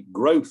for the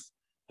growth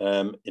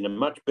in a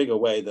much bigger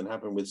way than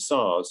happened with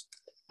SARS,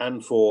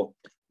 and for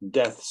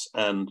death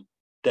and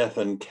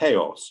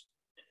chaos.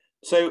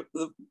 So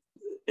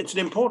it's an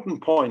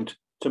important point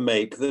to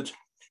make that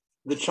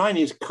the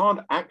Chinese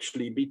can't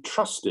actually be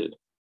trusted.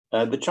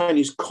 The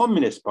Chinese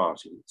Communist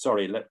Party,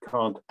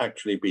 can't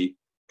actually be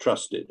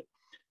trusted.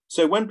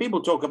 So when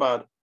people talk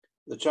about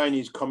the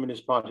Chinese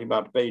Communist Party,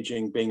 about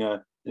Beijing being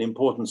an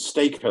important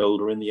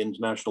stakeholder in the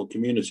international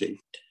community,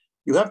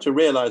 you have to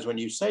realize when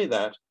you say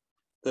that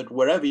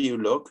wherever you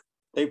look,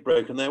 they've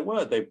broken their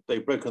word.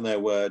 They've broken their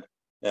word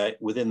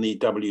within the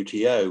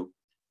WTO,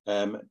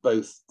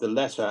 both the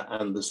letter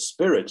and the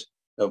spirit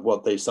of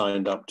what they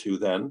signed up to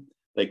then.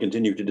 They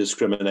continue to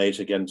discriminate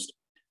against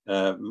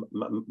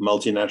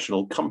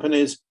multinational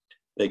companies.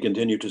 They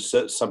continue to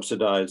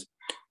subsidize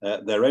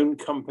their own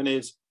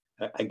companies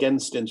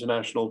against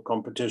international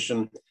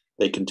competition.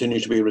 They continue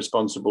to be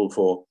responsible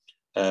for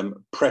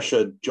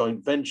pressured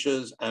joint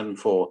ventures and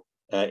for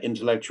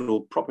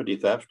intellectual property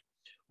theft.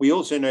 We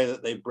also know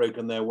that they've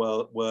broken their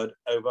word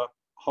over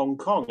Hong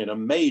Kong in a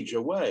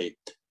major way.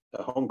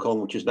 Hong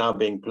Kong, which is now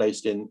being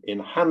placed in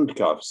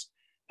handcuffs.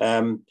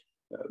 The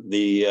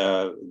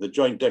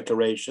joint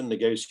declaration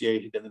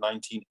negotiated in the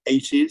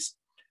 1980s,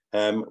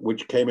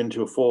 which came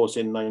into force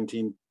in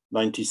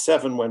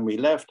 1997 when we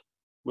left,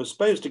 was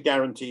supposed to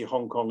guarantee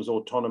Hong Kong's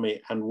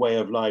autonomy and way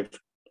of life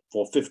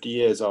for 50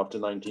 years after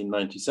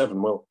 1997.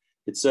 Well,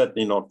 it's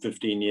certainly not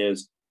 15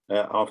 years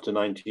after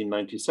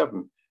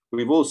 1997.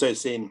 We've also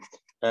seen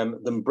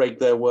them break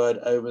their word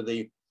over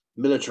the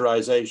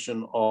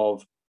militarization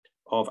of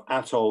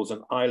atolls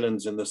and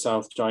islands in the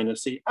South China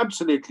Sea,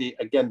 absolutely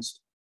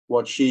against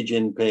what Xi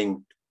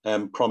Jinping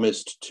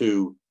promised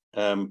to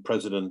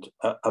President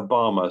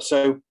Obama.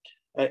 So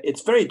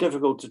it's very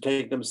difficult to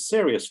take them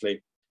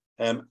seriously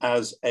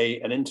as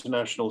an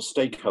international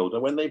stakeholder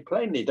when they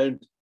plainly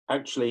don't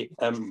actually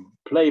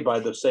play by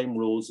the same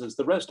rules as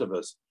the rest of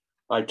us.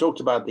 I talked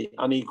about the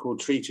unequal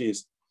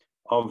treaties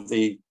of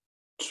the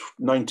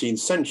 19th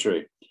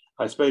century.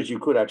 I suppose you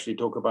could actually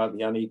talk about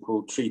the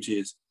unequal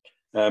treaties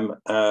of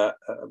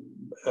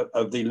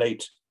the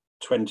late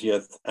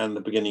 20th and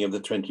the beginning of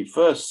the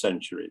 21st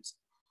centuries.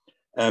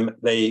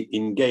 They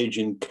engage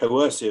in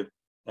coercive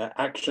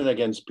action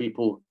against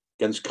people,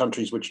 against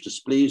countries which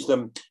displease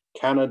them: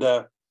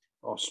 Canada,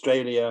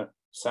 Australia,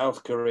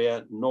 South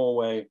Korea,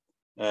 Norway,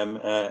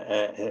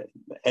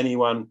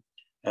 anyone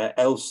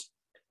else.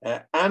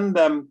 And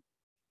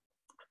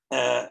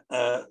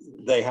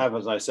they have,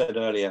 as I said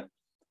earlier,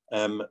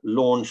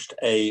 launched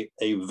a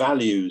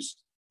values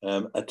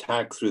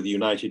attack through the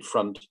United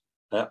Front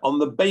on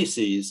the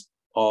bases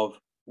of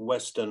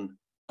Western,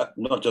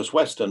 not just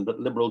Western, but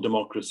liberal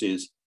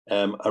democracies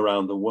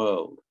around the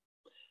world.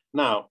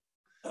 Now,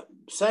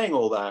 saying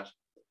all that,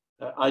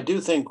 I do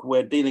think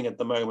we're dealing at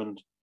the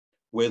moment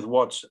with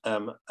what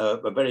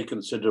a very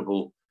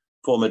considerable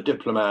former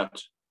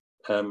diplomat,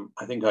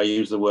 I think I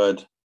use the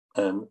word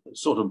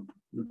sort of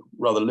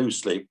rather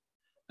loosely,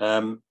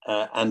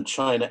 and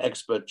China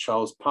expert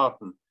Charles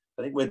Patten.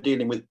 I think we're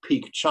dealing with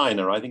peak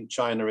China. I think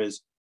China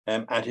is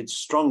at its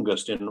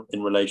strongest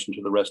in relation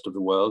to the rest of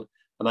the world.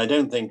 And I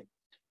don't think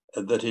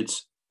that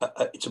it's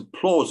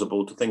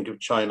plausible to think of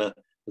China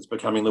as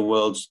becoming the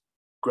world's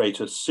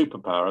greatest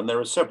superpower. And there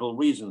are several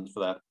reasons for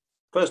that.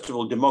 First of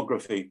all,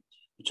 demography.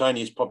 The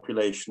Chinese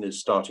population is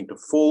starting to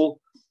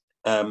fall.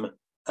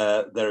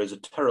 There is a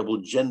terrible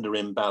gender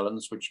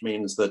imbalance, which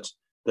means that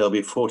there'll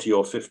be 40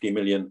 or 50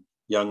 million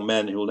young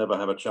men who will never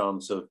have a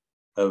chance of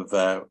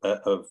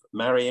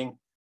marrying.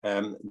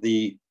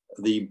 The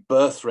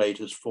birth rate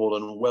has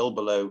fallen well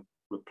below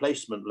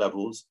replacement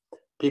levels.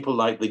 People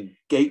like the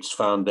Gates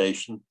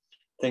Foundation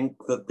think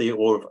that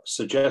or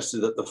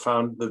suggested that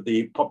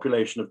the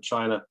population of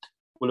China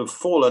will have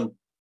fallen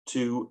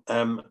to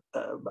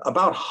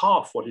about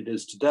half what it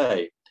is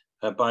today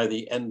by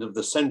the end of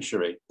the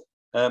century.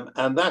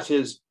 And that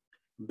is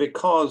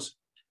because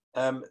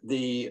of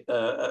the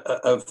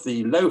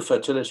low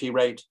fertility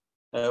rate,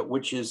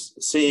 which is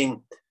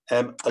seeing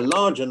a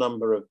larger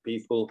number of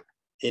people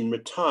in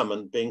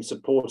retirement being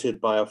supported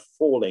by a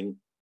falling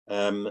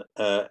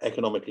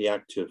economically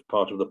active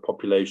part of the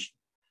population.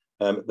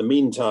 In the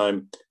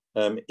meantime,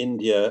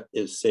 India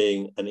is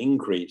seeing an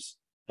increase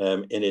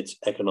in its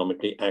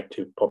economically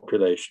active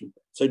population.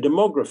 So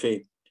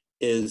demography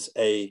is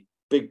a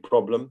big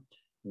problem.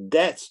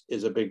 Debt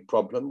is a big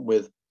problem,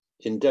 with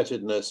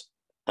indebtedness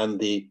and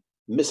the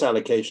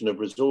misallocation of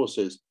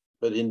resources,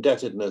 but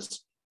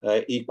indebtedness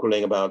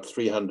equaling about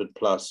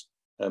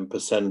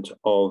 300+%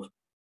 of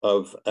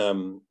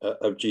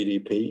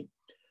GDP.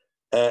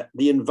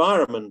 The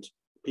environment,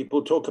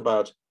 people talk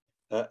about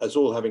as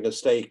all having a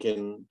stake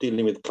in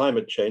dealing with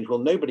climate change. Well,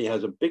 nobody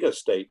has a bigger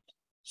stake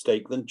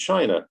than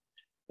China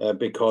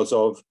because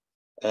of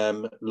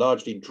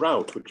largely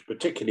drought, which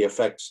particularly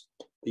affects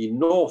the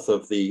north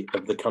of the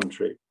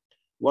country.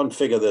 One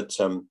figure that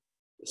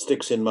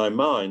sticks in my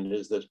mind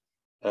is that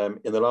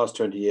in the last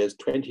 20 years,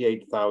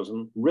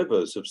 28,000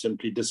 rivers have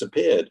simply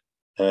disappeared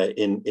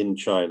in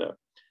China.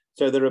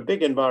 So there are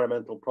big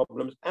environmental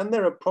problems, and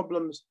there are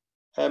problems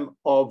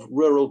of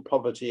rural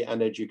poverty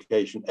and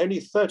education. Only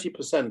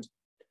 30%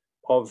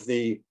 of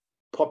the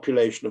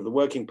population, of the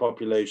working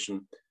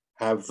population,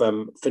 have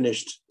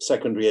finished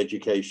secondary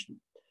education.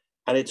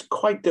 And it's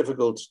quite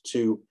difficult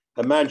to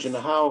imagine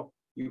how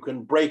you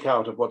can break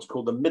out of what's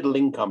called the middle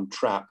income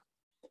trap,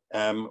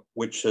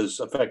 which has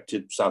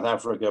affected South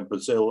Africa,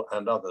 Brazil,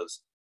 and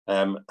others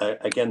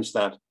against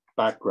that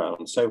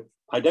background. So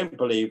I don't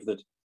believe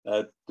that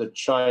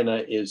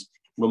China is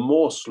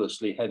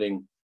remorselessly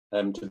heading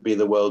to be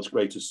the world's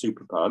greatest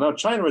superpower. Now,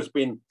 China has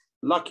been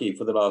lucky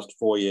for the last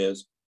 4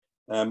 years,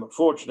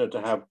 fortunate to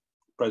have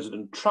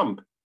President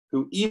Trump,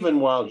 who, even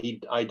while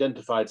he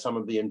identified some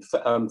of the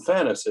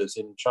unfairnesses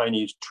in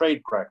Chinese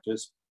trade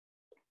practice,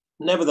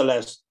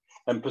 nevertheless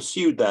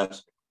pursued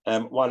that,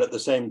 while at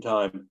the same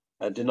time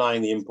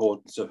denying the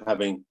importance of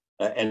having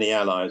any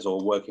allies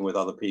or working with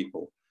other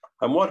people.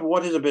 And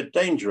what is a bit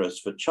dangerous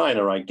for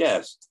China, I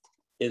guess,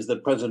 is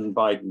that President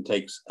Biden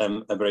takes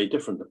a very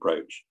different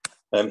approach.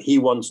 He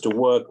wants to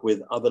work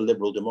with other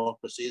liberal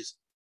democracies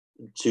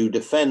to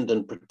defend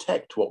and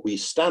protect what we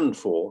stand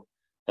for,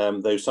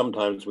 though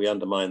sometimes we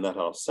undermine that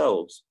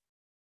ourselves.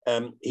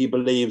 He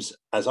believes,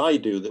 as I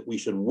do, that we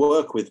should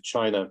work with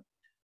China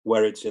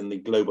where it's in the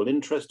global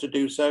interest to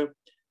do so,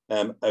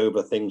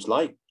 over things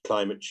like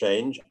climate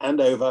change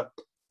and over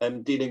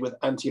dealing with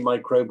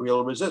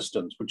antimicrobial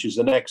resistance, which is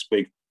the next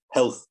big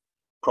health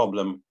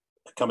problem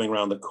coming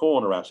around the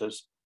corner at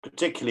us,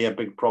 particularly a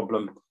big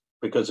problem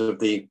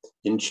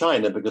in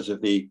China because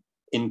of the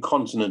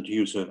incontinent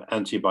use of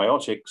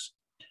antibiotics.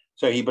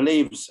 So he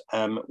believes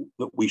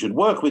that we should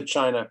work with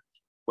China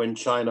when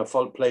China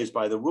plays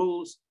by the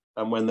rules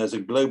and when there's a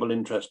global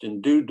interest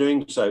in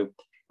doing so.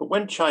 But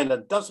when China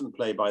doesn't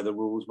play by the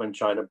rules, when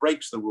China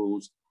breaks the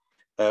rules,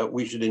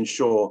 we should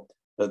ensure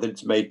that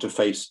it's made to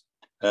face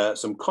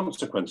some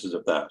consequences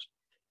of that.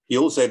 He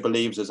also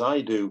believes, as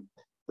I do,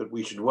 that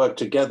we should work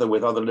together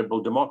with other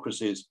liberal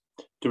democracies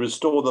to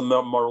restore the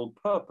moral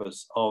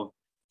purpose of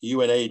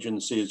UN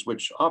agencies,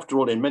 which after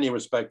all, in many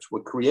respects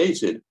were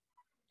created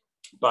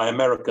by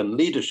American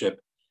leadership,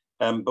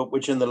 but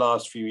which in the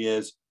last few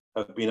years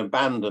have been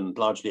abandoned,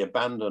 largely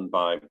abandoned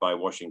by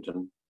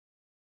Washington.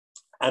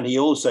 And he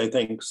also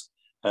thinks,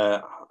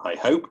 I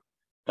hope,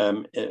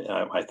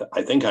 I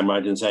think I'm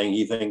right in saying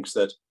he thinks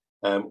that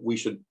we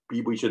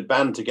should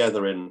band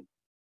together in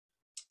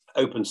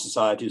open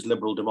societies,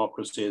 liberal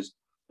democracies,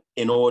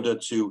 in order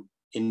to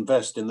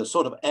invest in the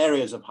sort of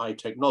areas of high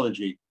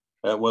technology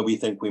where we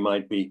think we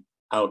might be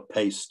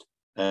outpaced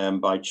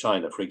by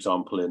China, for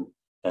example, in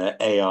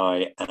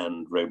AI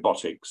and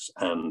robotics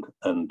and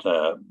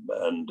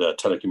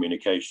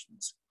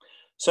telecommunications.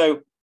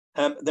 So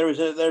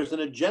there's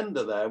an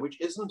agenda there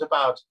which isn't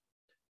about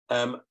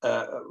a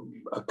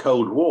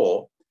Cold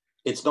War.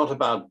 It's not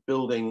about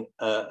building,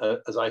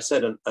 as I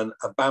said,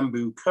 a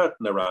bamboo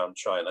curtain around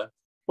China.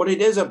 What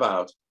it is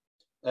about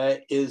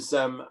is,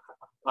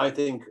 I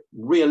think,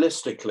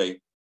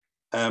 realistically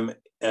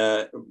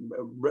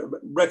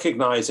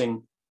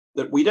recognizing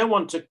that we don't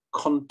want to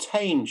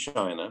contain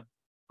China,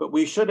 but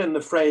we should, in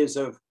the phrase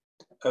of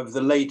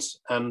the late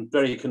and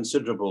very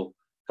considerable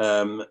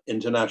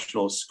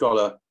international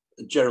scholar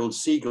Gerald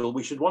Siegel,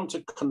 we should want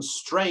to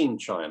constrain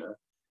China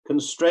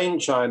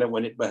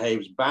when it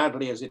behaves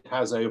badly as it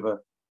has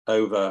over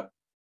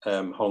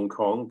Hong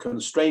Kong,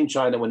 constrain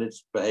China when it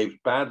behaves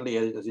badly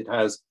as it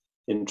has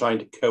in trying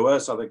to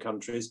coerce other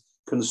countries,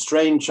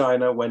 constrain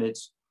China when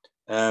it's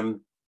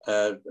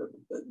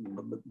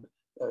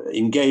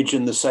engaged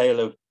in the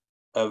sale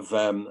of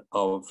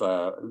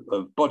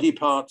body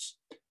parts,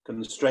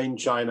 constrain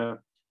China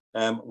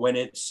when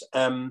it's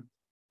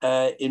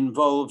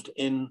involved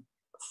in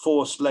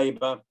forced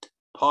labor,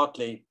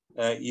 partly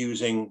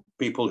using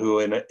people who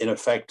in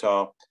effect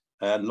are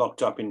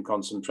locked up in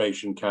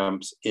concentration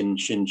camps in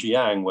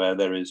Xinjiang, where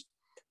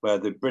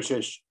the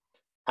British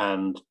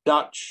and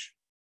Dutch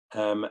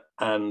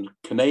and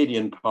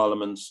Canadian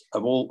parliaments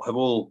have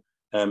all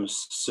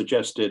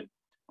suggested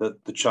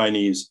that the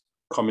Chinese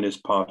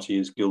Communist Party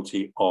is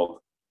guilty of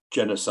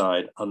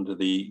genocide under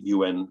the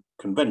UN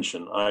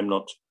Convention. I'm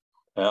not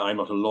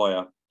a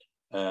lawyer.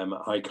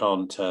 I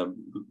can't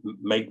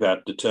make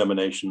that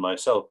determination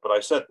myself, but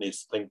I certainly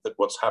think that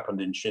what's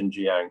happened in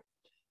Xinjiang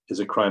is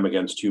a crime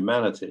against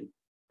humanity.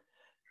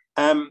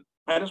 I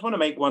just want to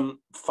make one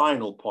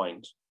final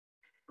point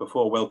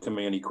before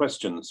welcoming any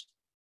questions.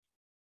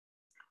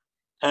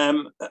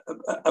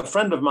 A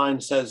friend of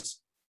mine says,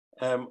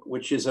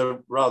 which is a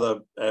rather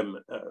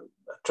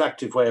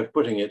attractive way of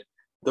putting it,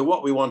 that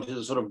what we want is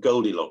a sort of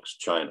Goldilocks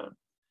China.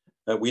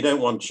 We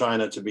don't want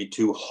China to be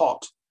too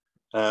hot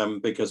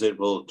because it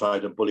will try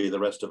to bully the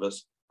rest of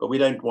us, but we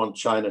don't want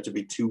China to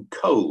be too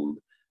cold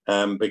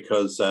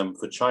because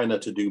for China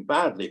to do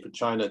badly, for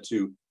China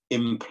to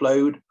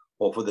implode,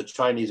 or for the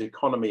Chinese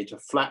economy to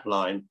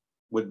flatline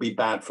would be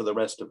bad for the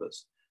rest of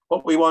us.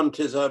 What we want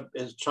is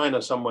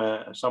China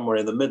somewhere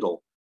in the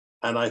middle.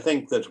 And I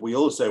think that we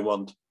also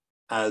want,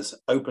 as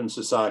open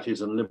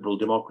societies and liberal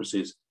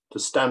democracies, to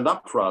stand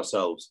up for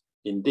ourselves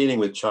in dealing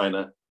with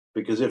China,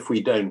 because if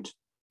we don't,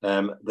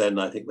 then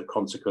I think the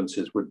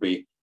consequences would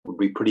be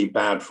pretty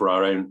bad for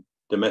our own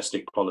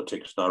domestic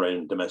politics and our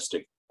own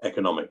domestic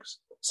economics.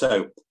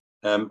 So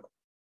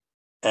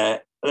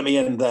let me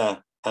end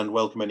there and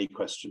welcome any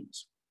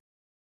questions.